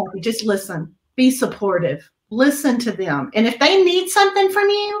you said, Kathy, just listen, be supportive. Listen to them. And if they need something from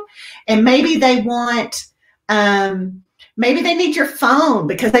you, and maybe they want, maybe they need your phone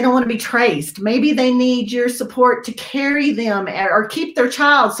because they don't want to be traced. Maybe they need your support to carry them or keep their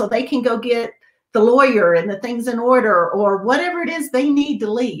child so they can go get the lawyer and the things in order, or whatever it is they need to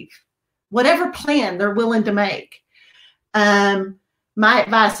leave, whatever plan they're willing to make. My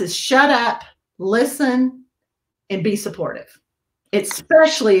advice is shut up, listen, and be supportive,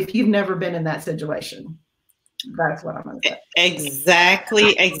 especially if you've never been in that situation. That's what I'm going to say.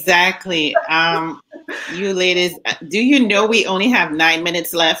 Exactly. You ladies, do you know we only have 9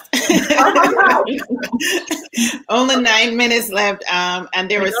 minutes left? Only 9 minutes left.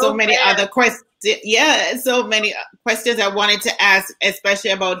 And there were so many other questions. Yeah, so many questions I wanted to ask, especially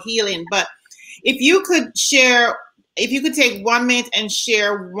about healing. But if you could take 1 minute and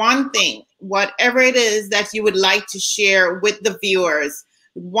share one thing, whatever it is that you would like to share with the viewers,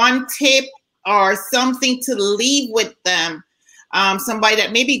 one tip or something to leave with them, somebody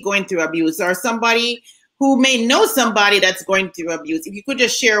that may be going through abuse or somebody who may know somebody that's going through abuse. If you could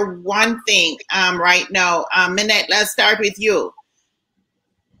just share one thing right now. Minette, let's start with you.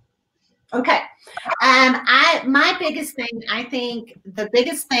 Okay. My biggest thing, I think the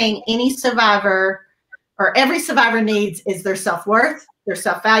biggest thing any survivor or every survivor needs is their self-worth, their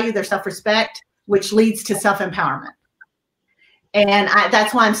self-value, their self-respect, which leads to self-empowerment. And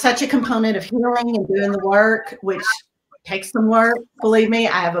that's why I'm such a component of healing and doing the work, which takes some work. Believe me,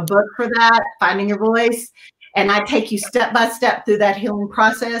 I have a book for that, Finding Your Voice. And I take you step by step through that healing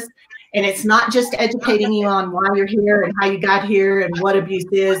process. And it's not just educating you on why you're here and how you got here and what abuse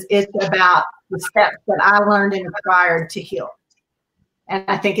is. It's about the steps that I learned and acquired to heal. And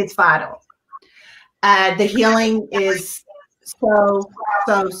I think it's vital. The healing is so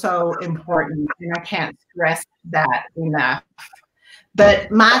important. And I can't stress that enough.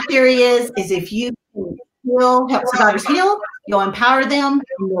 But my theory is if you heal, help survivors heal, you'll empower them,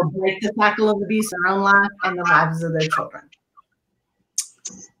 and you'll break the cycle of abuse in their own life and the lives of their children.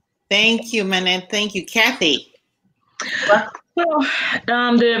 Thank you, Minette. Thank you, Kathy. Well,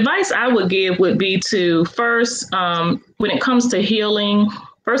 the advice I would give would be to first, when it comes to healing,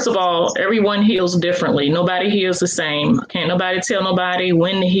 first of all, everyone heals differently. Nobody heals the same. Can't nobody tell nobody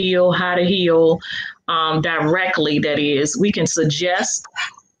when to heal, how to heal. Directly, that is, we can suggest,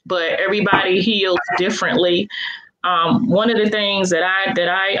 but everybody heals differently. One of the things that I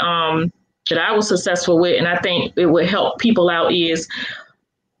was successful with, and I think it would help people out, is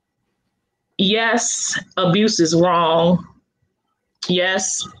yes, abuse is wrong.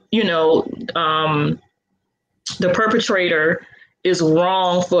 Yes, the perpetrator is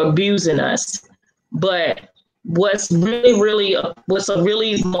wrong for abusing us, but what's a really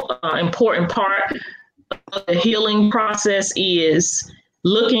important part of the healing process is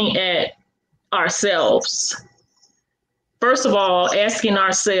looking at ourselves. First of all, asking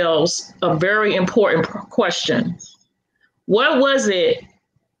ourselves a very important question. What was it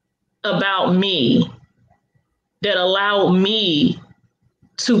about me that allowed me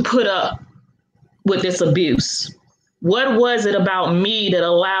to put up with this abuse? What was it about me that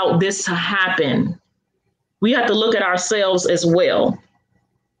allowed this to happen? We have to look at ourselves as well.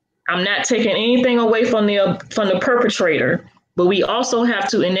 I'm not taking anything away from the perpetrator, but we also have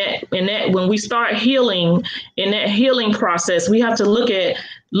to, in that when we start healing, in that healing process, we have to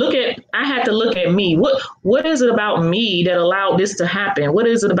I had to look at me. What is it about me that allowed this to happen? What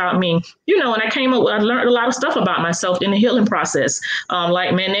is it about me? And I learned a lot of stuff about myself in the healing process.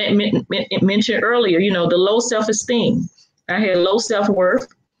 Like Manette mentioned earlier, the low self-esteem. I had low self-worth.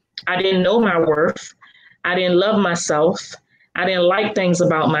 I didn't know my worth. I didn't love myself. I didn't like things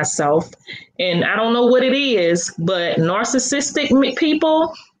about myself. And I don't know what it is, but narcissistic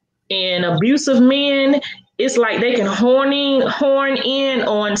people and abusive men, it's like they can horn in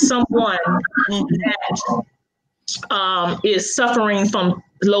on someone that is suffering from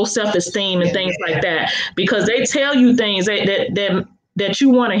low self-esteem and things like that, because they tell you things that you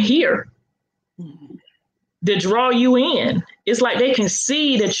want to hear, to draw you in. It's like they can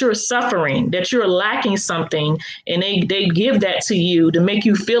see that you're suffering, that you're lacking something, and they give that to you to make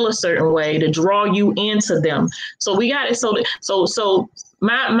you feel a certain way, to draw you into them. So we got it. So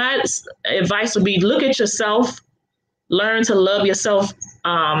my advice would be, look at yourself, learn to love yourself.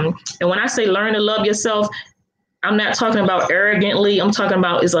 And when I say learn to love yourself, I'm not talking about arrogantly. I'm talking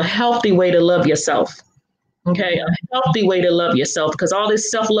about is a healthy way to love yourself. Okay, a healthy way to love yourself, because all this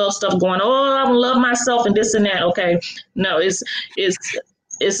self-love stuff going, oh, I love myself and this and that. Okay, no, it's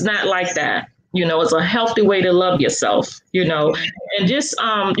not like that. You know, it's a healthy way to love yourself. You know, and just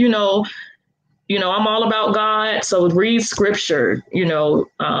you know, I'm all about God, so read scripture.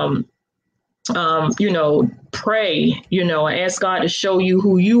 Pray, ask God to show you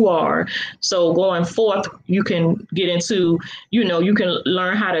who you are. So going forth, you can get into, you can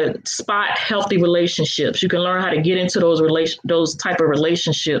learn how to spot healthy relationships. You can learn how to get into those type of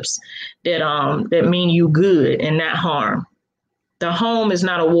relationships that mean you good and not harm. The home is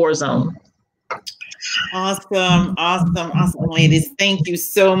not a war zone. Awesome, ladies. Thank you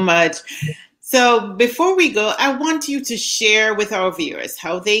so much. So before we go, I want you to share with our viewers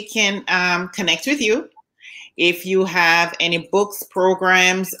how they can connect with you. If you have any books,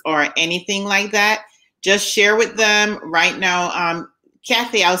 programs, or anything like that, just share with them right now.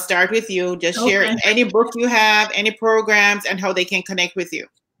 Kathy, I'll start with you. Just share any book you have, any programs, and how they can connect with you.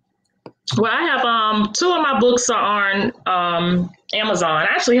 Well, I have 2 of my books are on Amazon. I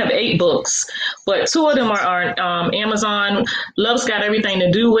actually have 8 books, but 2 of them are on Amazon. Love's Got Everything to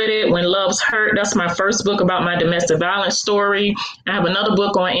Do with It. When Love's Hurt, that's my first book about my domestic violence story. I have another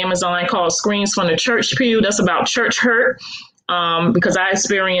book on Amazon called Screams from the Church Pew. That's about church hurt, because I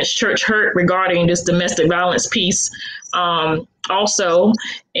experienced church hurt regarding this domestic violence piece also.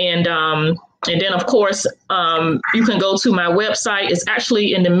 And then, of course, you can go to my website. It's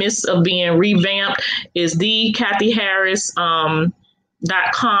actually in the midst of being revamped. It's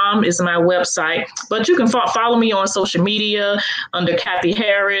thekathyharris.com is my website. But you can follow me on social media under Kathy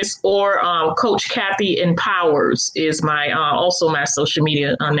Harris, or Coach Kathy Empowers is my also my social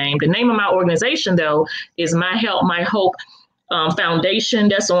media name. The name of my organization, though, is My Help, My Hope Foundation.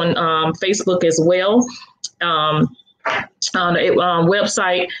 That's on Facebook as well. The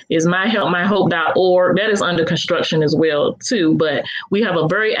website is myhelpmyhope.org. That is under construction as well too, but we have a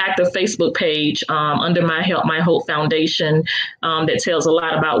very active Facebook page under My Help My Hope Foundation that tells a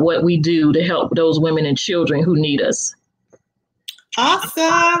lot about what we do to help those women and children who need us.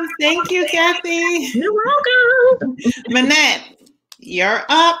 Awesome. Thank you, Kathy. You're welcome. Manette, you're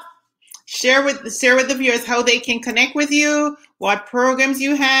up. Share with the viewers how they can connect with you, what programs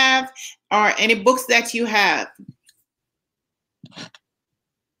you have, or any books that you have.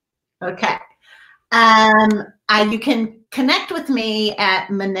 Okay. You can connect with me at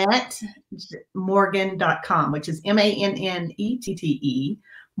ManetteMorgan.com, which is MANNETTE,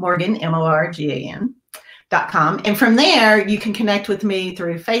 Morgan, MORGAN.com. And from there, you can connect with me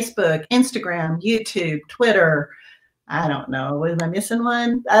through Facebook, Instagram, YouTube, Twitter. I don't know. Was I missing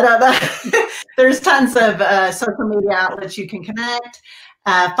one? I don't know. There's tons of social media outlets you can connect.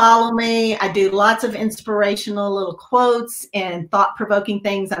 Follow me. I do lots of inspirational little quotes and thought-provoking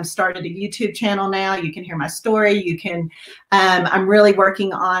things. I've started a YouTube channel now. You can hear my story. You can, I'm really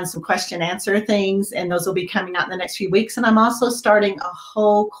working on some question answer things, and those will be coming out in the next few weeks. And I'm also starting a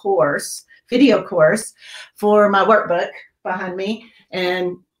whole course, video course, for my workbook behind me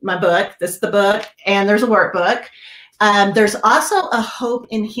and my book. This is the book, and there's a workbook. There's also a Hope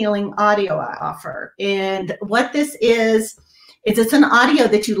in Healing audio I offer. And what this is it's an audio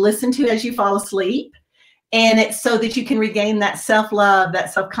that you listen to as you fall asleep. And it's so that you can regain that self-love,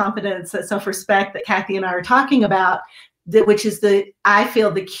 that self-confidence, that self-respect that Kathy and I are talking about, which is I feel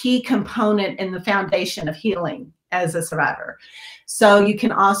the key component in the foundation of healing as a survivor. So you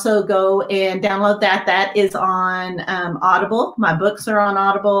can also go and download that. That is on Audible. My books are on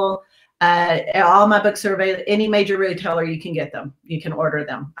Audible. All my books are available. Any major retailer, you can get them. You can order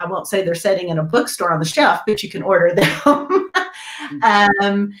them. I won't say they're sitting in a bookstore on the shelf, but you can order them.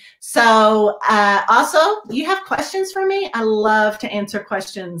 Also, you have questions for me? I love to answer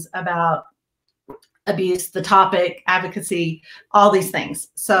questions about abuse, the topic, advocacy, all these things.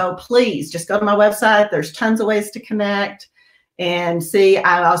 So please just go to my website. There's tons of ways to connect and see.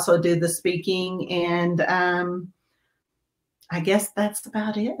 I also do the speaking, and I guess that's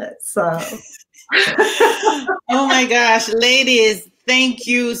about it. So. Oh my gosh, ladies, thank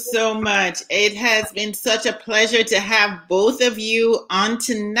you so much. It has been such a pleasure to have both of you on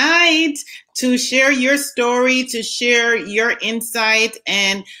tonight to share your story, to share your insight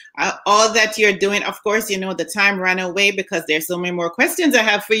and all that you're doing. Of course, you know, the time ran away because there's so many more questions I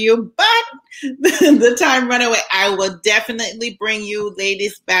have for you, but the time ran away. I will definitely bring you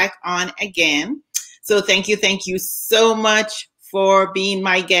ladies back on again. So thank you so much for being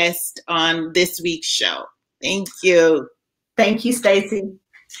my guest on this week's show. Thank you. Thank you, Stacey.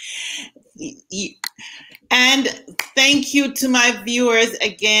 And thank you to my viewers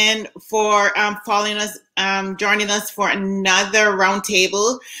again for following us, joining us for another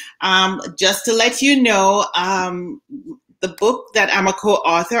roundtable. Just to let you know, the book that I'm a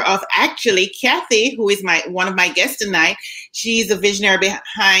co-author of, actually, Kathy, who is one of my guests tonight, she's a visionary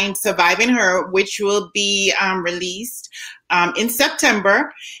behind Surviving Her, which will be released in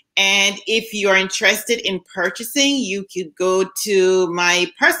September. And if you're interested in purchasing, you could go to my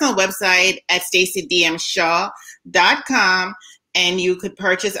personal website at stacydmshaw.com and you could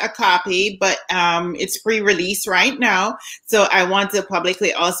purchase a copy, but it's pre-release right now. So I want to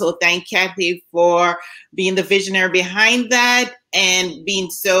publicly also thank Kathy for being the visionary behind that and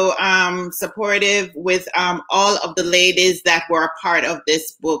being so supportive with all of the ladies that were a part of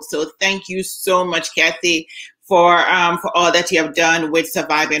this book. So thank you so much, Kathy, for all that you have done with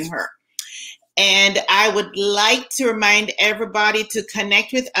Surviving Her. And I would like to remind everybody to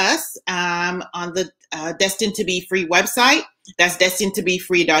connect with us on the Destined to Be Free website. That's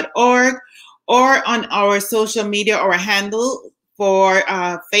destinedtobefree.org, or on our social media or handle for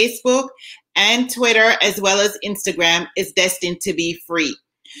Facebook and Twitter, as well as Instagram, is Destined to Be Free.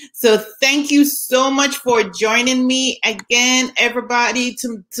 So thank you so much for joining me again, everybody.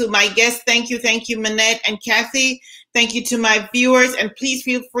 To my guests, thank you, Manette and Kathy. Thank you to my viewers, and please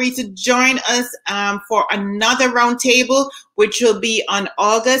feel free to join us for another roundtable, which will be on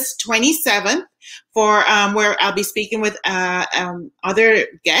August 27th, for where I'll be speaking with other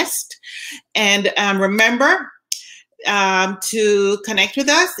guests. And remember to connect with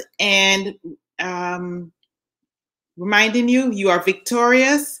us, and reminding you, you are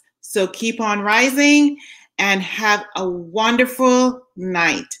victorious. So keep on rising and have a wonderful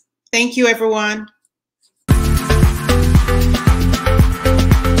night. Thank you, everyone.